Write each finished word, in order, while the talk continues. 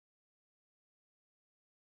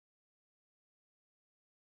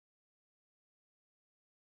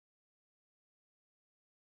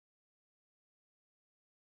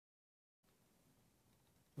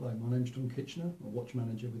Hi, my name's John Kitchener. I'm a watch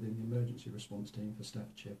manager within the emergency response team for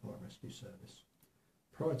Staffordshire Fire and Rescue Service.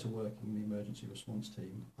 Prior to working in the emergency response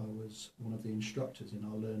team, I was one of the instructors in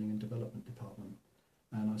our learning and development department,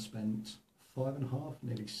 and I spent 5.5,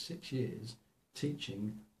 nearly 6 years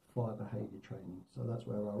teaching fire behaviour training. So that's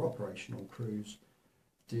where our operational crews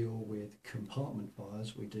deal with compartment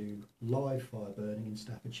fires. We do live fire burning in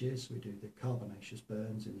Staffordshire, so we do the carbonaceous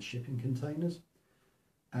burns in the shipping containers,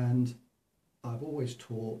 and I've always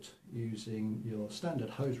taught using your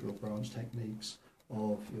standard hose reel branch techniques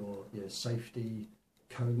of your safety,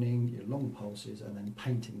 coning, your long pulses, and then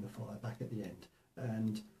painting the fire back at the end.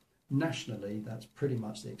 And nationally, that's pretty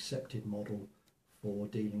much the accepted model for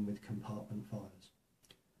dealing with compartment fires.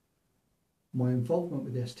 My involvement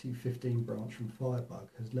with the ST15 branch from FireBug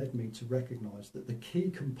has led me to recognise that the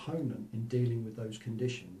key component in dealing with those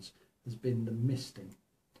conditions has been the misting.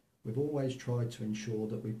 We've always tried to ensure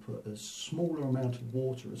that we put as smaller amount of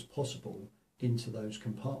water as possible into those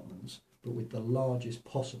compartments, but with the largest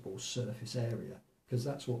possible surface area, because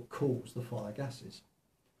that's what cools the fire gases.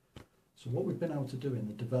 So what we've been able to do in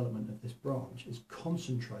the development of this branch is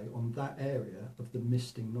concentrate on that area of the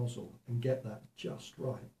misting nozzle and get that just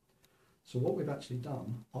right. So what we've actually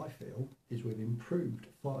done, I feel, is we've improved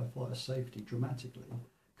firefighter safety dramatically,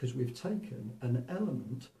 because we've taken an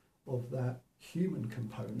element of that human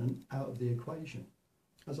component out of the equation.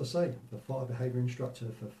 As I say, I'm a fire behaviour instructor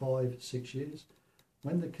for 5-6 years.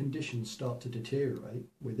 When the conditions start to deteriorate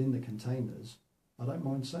within the containers, I don't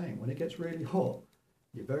mind saying, when it gets really hot,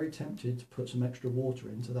 you're very tempted to put some extra water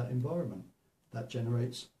into that environment. That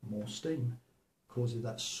generates more steam, causes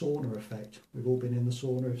that sauna effect. We've all been in the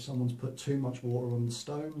sauna. If someone's put too much water on the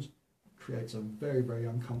stones, it creates a very, very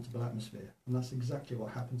uncomfortable atmosphere. And that's exactly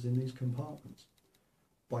what happens in these compartments.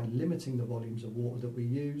 By limiting the volumes of water that we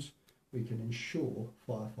use, we can ensure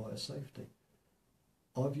firefighter safety.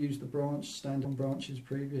 I've used the stand-on branches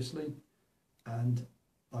previously, and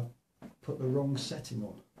I've put the wrong setting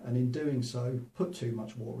on, and in doing so, put too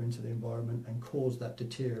much water into the environment and caused that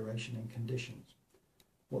deterioration in conditions.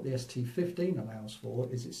 What the ST15 allows for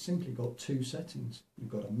is it's simply got 2 settings. You've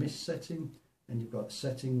got a mist setting, and you've got a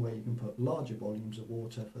setting where you can put larger volumes of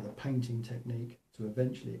water for the painting technique to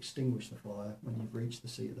eventually extinguish the fire when you've reached the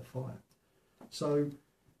seat of the fire. So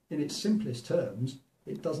in its simplest terms,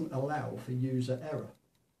 it doesn't allow for user error.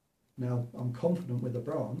 Now, I'm confident with the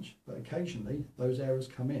branch, but occasionally those errors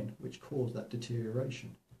come in which cause that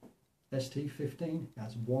deterioration. ST15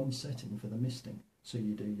 has 1 setting for the misting, so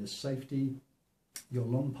you do your safety, your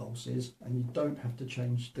long pulses, and you don't have to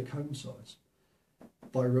change the cone size.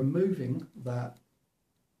 By removing that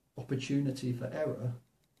opportunity for error,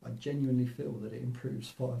 I genuinely feel that it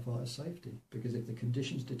improves firefighter safety, because if the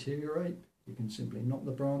conditions deteriorate, you can simply knock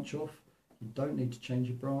the branch off. You don't need to change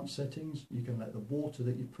your branch settings. You can let the water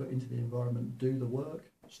that you put into the environment do the work,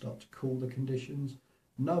 start to cool the conditions,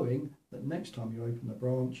 knowing that next time you open the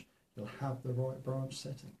branch, you'll have the right branch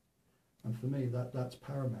setting. And for me, that's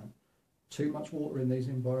paramount. Too much water in these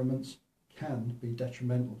environments can be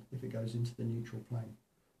detrimental if it goes into the neutral plane.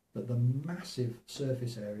 But the massive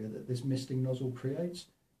surface area that this misting nozzle creates,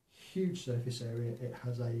 huge surface area, it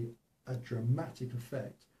has a dramatic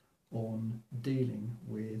effect on dealing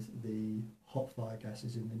with the hot fire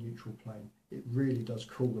gases in the neutral plane. It really does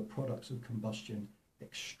cool the products of combustion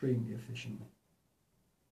extremely efficiently.